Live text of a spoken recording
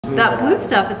that blue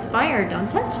stuff, it's fire. Don't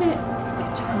touch it.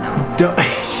 No.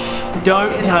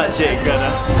 Don't touch it,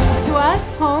 Greta. To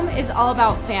us, home is all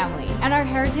about family, and our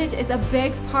heritage is a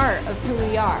big part of who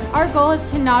we are. Our goal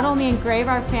is to not only engrave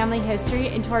our family history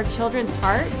into our children's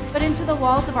hearts, but into the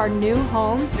walls of our new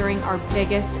home during our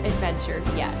biggest adventure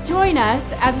yet. Join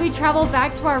us as we travel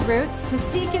back to our roots to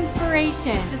seek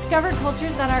inspiration, discover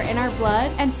cultures that are in our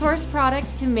blood, and source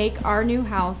products to make our new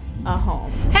house a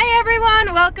home. Hey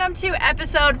everyone, welcome to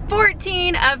episode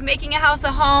 14 of Making a House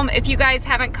a Home. If you guys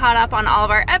haven't caught up on all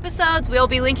of our episodes, we'll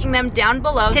be linking them down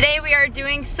below. Today we are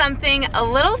doing something a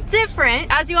little different.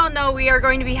 As you all know, we are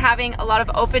going to be having a lot of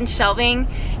open shelving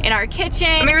in our kitchen.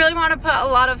 And we really want to put a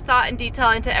lot of thought and detail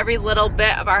into every little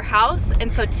bit of our house.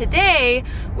 And so today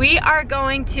we are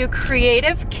going to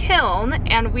Creative Kiln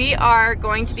and we are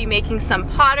going to be making some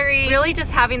pottery, really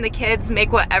just having the kids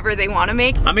make whatever they want to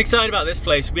make. I'm excited about this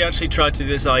place. We actually tried to do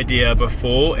this idea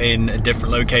before in a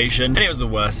different location and it was the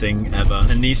worst thing ever.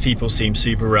 And these people seem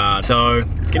super rad, so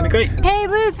it's gonna be great. Hey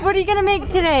Luz, what are you gonna make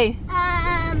today?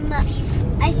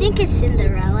 I think a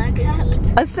Cinderella cup.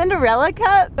 A Cinderella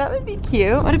cup? That would be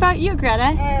cute. What about you,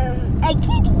 Greta? A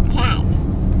kitty cat.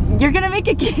 You're gonna make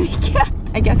a kitty cat?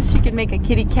 I guess she could make a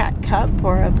kitty cat cup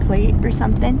or a plate or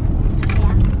something.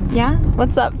 Yeah. Yeah?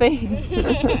 What's that face?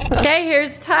 Okay,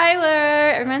 here's Tyler.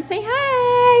 Everyone say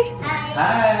hi.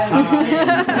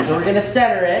 Hi. So we're gonna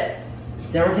center it,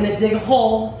 then we're gonna dig a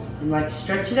hole and like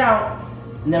stretch it out,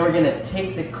 and then we're gonna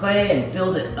take the clay and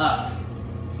build it up.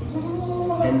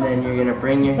 And then you're gonna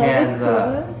bring your hands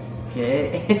up.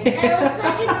 Okay. It looks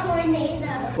like a tornado.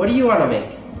 What do you wanna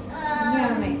make?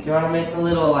 Do you wanna make a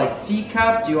little like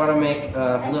teacup? Do you wanna make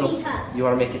a little teacup. You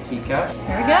wanna make a teacup?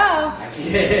 Here we go.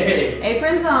 Yay.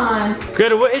 Aprons on.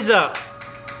 Greta, what is that?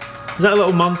 Is that a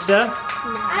little monster?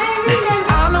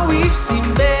 I know we've seen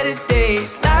better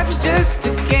days. Life is just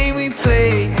a game we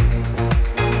play.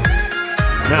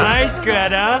 Nice,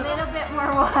 Greta. A little bit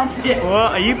more water.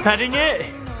 What, are you petting it?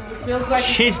 Feels like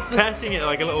She's petting it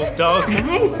like a little dog.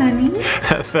 Nice, honey.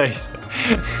 Her face.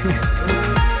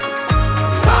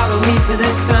 Follow me to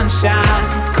the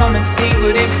sunshine. Come and see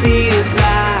what it feels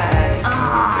like.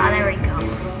 Ah, there we go.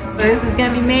 This is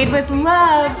gonna be made with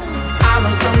love. I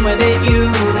know somewhere that you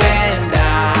and I.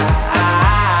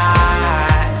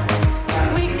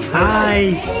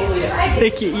 Hi.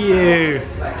 Look at you.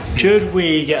 Should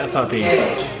we get a puppy?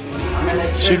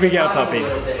 Should we get a puppy?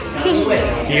 You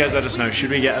guys let us know.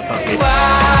 Should we get a puppy?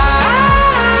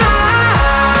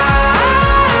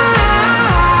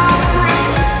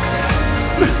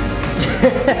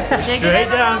 Straight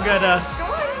down, Greta. Go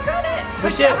on, got it.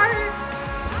 Push it it. harder.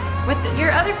 With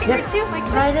your other finger too, like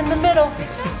right in the middle.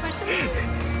 push it.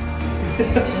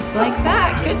 Just like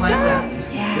that. Good job.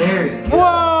 Very good.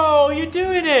 Whoa, you're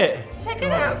doing it. Check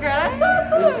it out, Greta. It's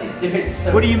awesome. Lucy's doing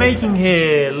so What are you making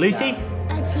here, Lucy?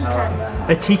 A teacup.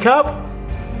 A teacup?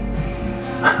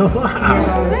 Hands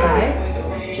on the sides.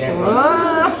 Gently.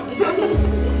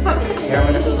 Here, I'm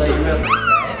gonna slow you real.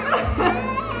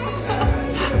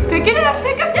 Pick it up.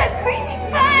 Pick up that crazy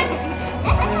sponge.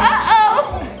 Uh-oh.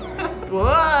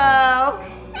 Whoa.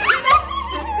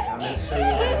 I'm gonna show you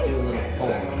how to do a little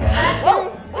pull, okay?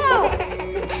 Whoa.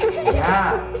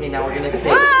 Yeah. Okay, now we're gonna take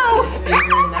Whoa. this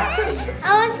finger and that finger. I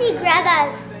want to see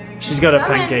Greta's. She's got a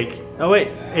pancake. Oh wait,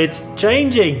 it's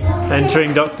changing.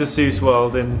 Entering Dr. Seuss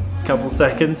world in a couple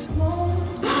seconds.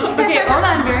 Okay, hold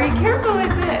on. Very careful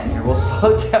with it. Here, we'll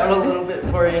slow down a little bit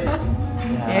for you.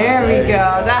 There we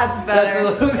go. That's That's a better.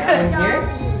 little bit here.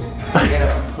 You're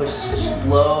gonna push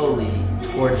slowly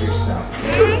towards yourself.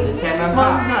 Okay? This hand on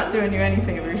Mom's top. not doing you any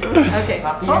favors. Okay,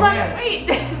 Top of hold your on. hand. Wait.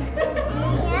 Yeah.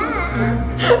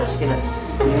 You're just gonna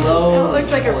slowly. Oh, it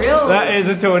looks like a pull it. real. That is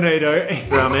a tornado.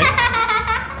 Damn it.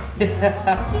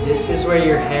 This is where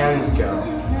your hands go.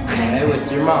 Okay,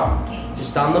 with your mom.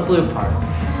 Just on the blue part.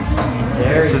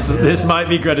 There you go. This might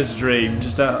be Greta's dream,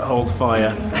 just to hold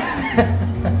fire.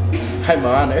 I'm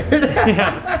honored.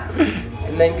 Yeah.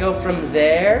 And then go from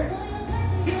there,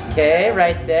 okay,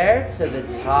 right there to the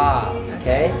top,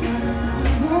 okay?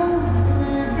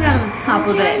 You're on the top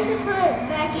of it.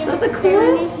 Is that the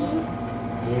coolest?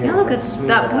 Yeah, look, it's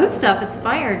that blue stuff. It's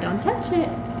fire. Don't touch it.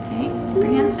 Okay, keep your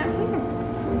hands down here.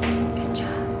 Good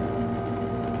job.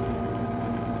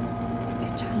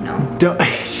 Good job. No.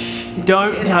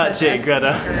 Don't touch it,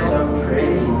 Greta. So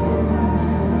pretty.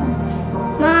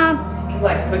 Mom. You can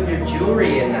like put your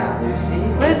jewelry in that, Lucy.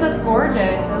 Liz, that's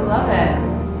gorgeous. I love it.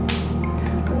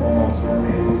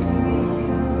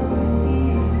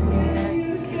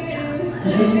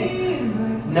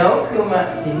 No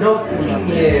kumatsu, no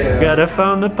kumatsu. Greta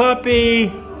found the puppy.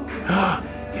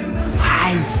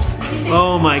 Hi.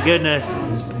 Oh my goodness.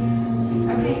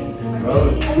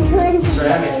 Bro,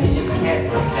 grab it. She just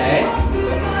can't. Okay.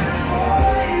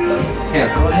 Okay,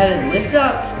 go ahead and lift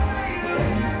up.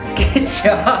 Good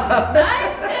job.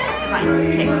 Nice.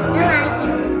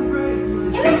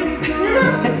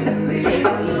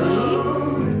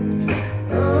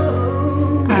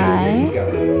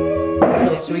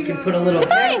 So we can put a little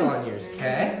handle on yours,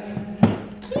 okay?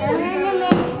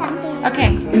 Okay,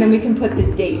 and then we can put the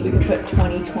date. We can put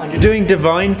 2020. You're doing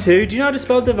Devine too. Do you know how to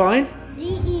spell Devine?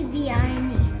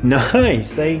 D-E-V-I-N-E.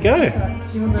 Nice, there you go.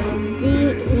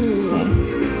 D-E.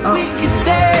 We can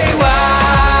stay wild.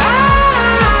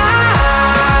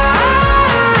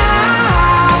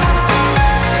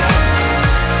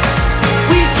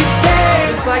 We can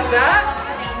stay Just like that?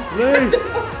 Nice.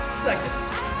 Just like this.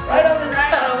 Right on this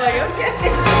pedal, like, okay.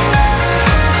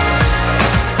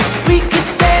 We can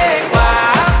stay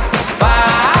wild,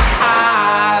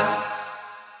 wild.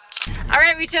 All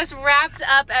right, we just wrapped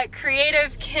up at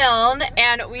Creative Kiln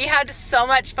and we had so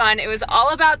much fun. It was all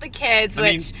about the kids,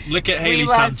 which look at we Hailey's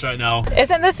loved. pants right now.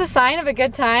 Isn't this a sign of a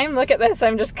good time? Look at this,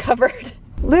 I'm just covered.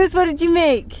 Luz, what did you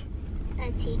make?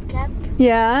 A teacup.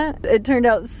 Yeah, it turned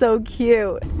out so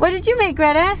cute. What did you make,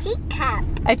 Greta? Teacup.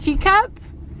 A teacup?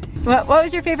 What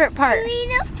was your favorite part?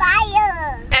 Doing a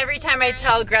fire. Every time I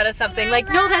tell Greta something like,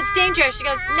 no, that's dangerous, she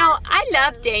goes, no, I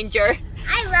love danger.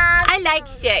 I like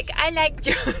sick. I like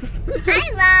germs.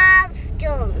 love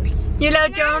Jones. You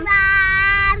love germs?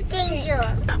 I love danger.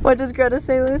 What does Greta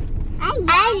say, Liz? I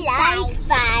like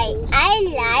fire. I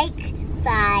like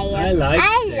fire. I like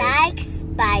sick. like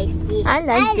spicy. I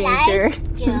like danger.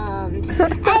 like germs.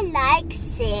 I like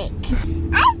sick.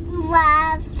 I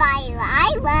love fire.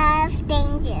 I love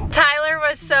danger. Tyler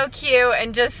was so cute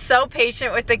and just so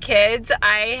patient with the kids.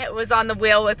 I was on the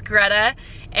wheel with Greta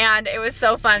and it was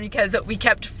so fun because we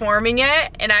kept forming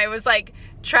it and I was like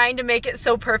trying to make it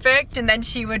so perfect, and then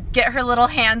she would get her little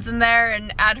hands in there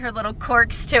and add her little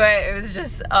corks to it. It was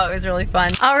just, oh, it was really fun.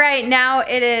 All right, now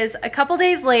it is a couple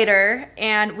days later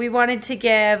and we wanted to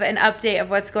give an update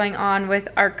of what's going on with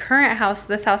our current house,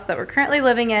 this house that we're currently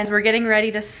living in. We're getting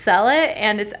ready to sell it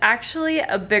and it's actually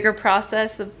a bigger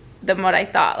process than what I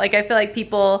thought. Like, I feel like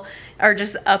people are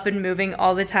just up and moving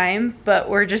all the time, but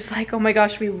we're just like, oh my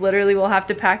gosh, we literally will have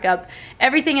to pack up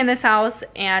everything in this house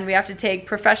and we have to take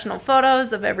professional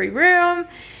photos of every room.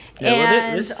 Yeah, well,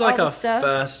 and this is like all our the stuff.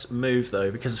 first move though,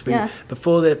 because we Yeah.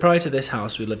 prior to this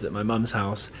house, we lived at my mum's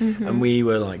house, and we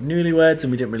were like newlyweds,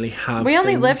 and we didn't really have. We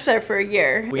only things. lived there for a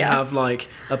year. We have like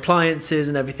appliances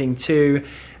and everything too,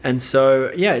 and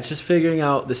so yeah, it's just figuring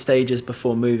out the stages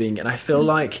before moving, and I feel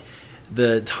like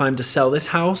the time to sell this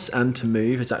house and to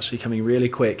move is actually coming really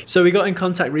quick. So we got in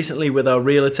contact recently with our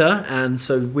realtor, and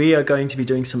so we are going to be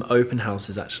doing some open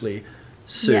houses actually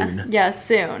soon. Yeah,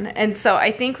 soon. And so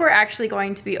I think we're actually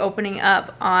going to be opening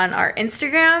up on our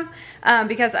Instagram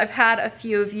because I've had a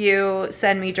few of you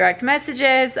send me direct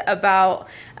messages about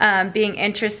being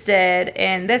interested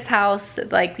in this house,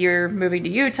 like you're moving to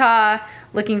Utah,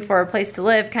 looking for a place to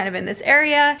live kind of in this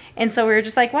area. And so we were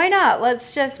just like, why not?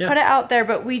 Let's just put it out there.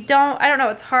 But we don't, I don't know,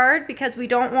 it's hard because we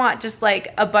don't want just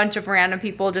like a bunch of random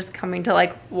people just coming to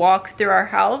like walk through our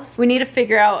house. We need to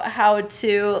figure out how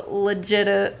to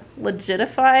legitimize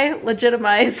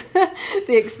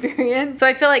the experience. So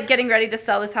I feel like getting ready to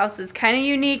sell this house is kind of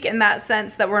unique in that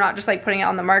sense that we're not just like putting it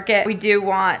on the market. We do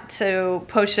want to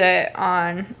push it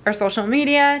on our social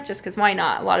media just because why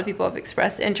not? A lot of people have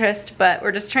expressed interest, but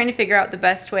we're just trying to figure out the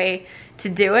best way to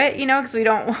do it, you know, because we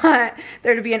don't want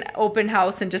there to be an open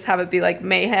house and just have it be like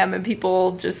mayhem and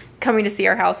people just coming to see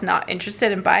our house not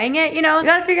interested in buying it, you know. We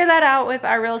gotta figure that out with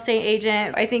our real estate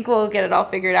agent. I think we'll get it all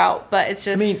figured out, but it's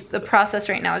just, the process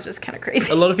right now is just kind of crazy.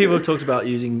 A lot of people have talked about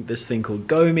using this thing called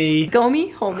GoMe.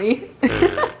 GoMe? Homie.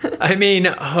 I mean,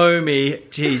 homie.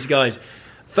 Jeez, guys.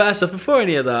 First off, before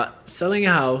any of that, selling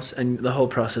a house and the whole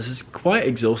process is quite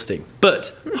exhausting.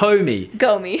 But homie.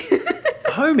 GoMe.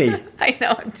 Homie. I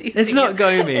know, I'm teasing. It's not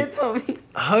GoMe. It's homie.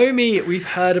 Homie, we've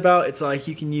heard about. It's like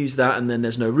you can use that and then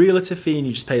there's no realtor fee and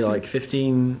you just pay like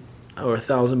 15 or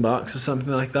 $1,000 or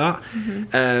something like that.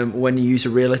 When you use a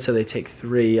realtor, they take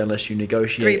 3 unless you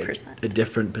negotiate 3%. a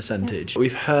different percentage.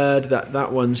 We've heard that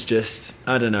that one's just,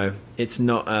 I don't know, it's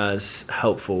not as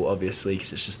helpful obviously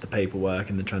because it's just the paperwork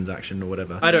and the transaction or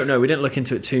whatever. I don't know, we didn't look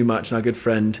into it too much, and our good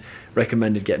friend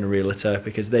recommended getting a realtor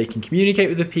because they can communicate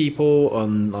with the people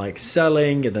on like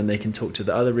selling, and then they can talk to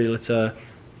the other realtor.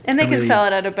 And they can really sell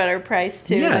it at a better price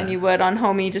too than you would on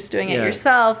Homie just doing it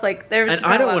yourself. Like there's and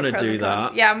I don't want to do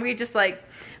that. Yeah, and we just like,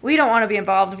 we don't want to be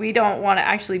involved. We don't want to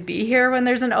actually be here when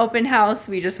there's an open house.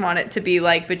 We just want it to be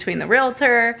like between the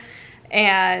realtor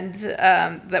and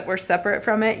that we're separate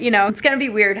from it. You know, it's gonna be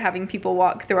weird having people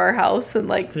walk through our house and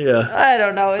like, I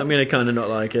don't know. I'm gonna kind of not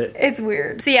like it. It's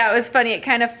weird. So yeah, it was funny. It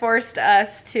kind of forced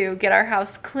us to get our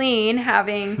house clean,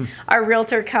 having our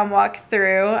realtor come walk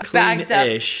through, bagged up.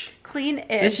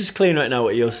 Clean-ish. This is clean right now,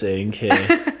 what you're seeing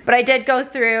here. But I did go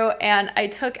through and I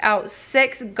took out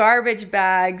 6 garbage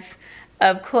bags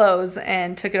of clothes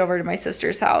and took it over to my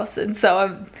sister's house. And so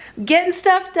I'm getting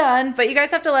stuff done, but you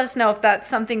guys have to let us know if that's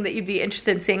something that you'd be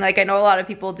interested in seeing. Like, I know a lot of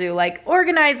people do like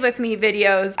organize with me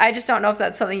videos. I just don't know if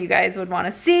that's something you guys would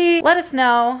want to see. Let us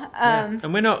know.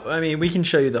 And we're not, I mean, we can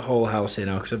show you the whole house here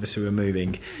now because obviously we're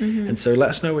moving. And so let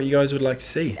us know what you guys would like to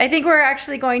see. I think we're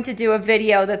actually going to do a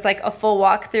video that's like a full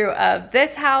walkthrough of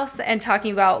this house and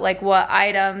talking about like what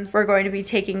items we're going to be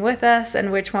taking with us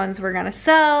and which ones we're gonna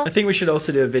sell. I think we should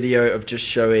also do a video of just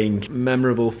showing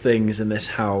memorable things in this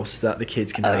house that the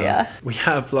kids can have. Yeah. We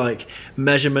have like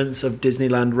measurements of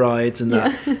Disneyland rides and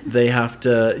that they have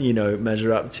to, you know,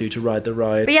 measure up to ride the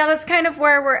ride. But yeah, that's kind of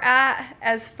where we're at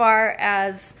as far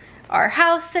as our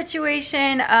house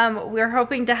situation. We're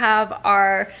hoping to have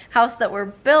our house that we're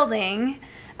building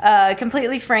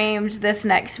completely framed this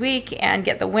next week and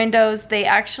get the windows. They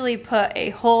actually put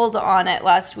a hold on it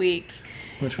last week.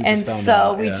 Which we just found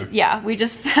out, we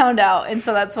just found out, and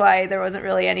so that's why there wasn't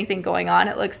really anything going on.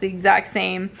 It looks the exact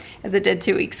same as it did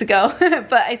 2 weeks ago.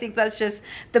 But I think that's just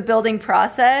the building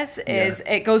process is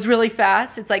it goes really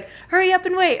fast. It's like, hurry up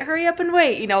and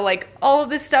wait, you know, like all of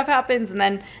this stuff happens and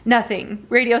then nothing.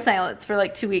 Radio silence for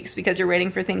like 2 weeks because you're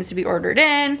waiting for things to be ordered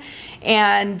in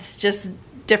and just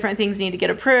different things need to get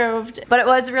approved. But it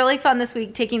was really fun this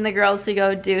week taking the girls to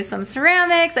go do some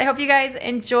ceramics. I hope you guys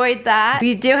enjoyed that.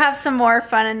 We do have some more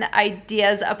fun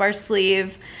ideas up our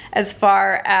sleeve as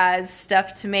far as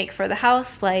stuff to make for the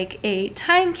house, like a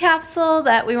time capsule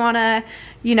that we want to,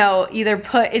 you know, either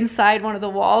put inside one of the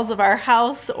walls of our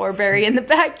house or bury in the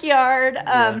backyard.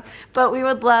 But we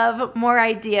would love more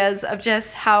ideas of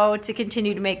just how to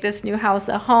continue to make this new house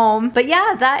a home. But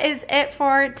yeah, that is it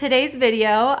for today's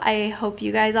video. I hope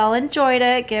you guys all enjoyed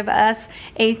it. Give us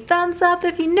a thumbs up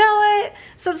if you know it.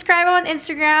 Subscribe on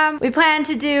Instagram. We plan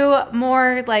to do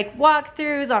more like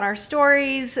walkthroughs on our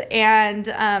stories and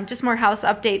just more house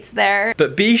updates there.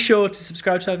 But be sure to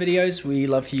subscribe to our videos. We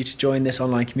love for you to join this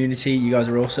online community. You guys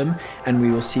are awesome, and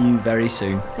we will see you very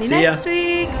soon. See you next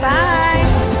week. Bye.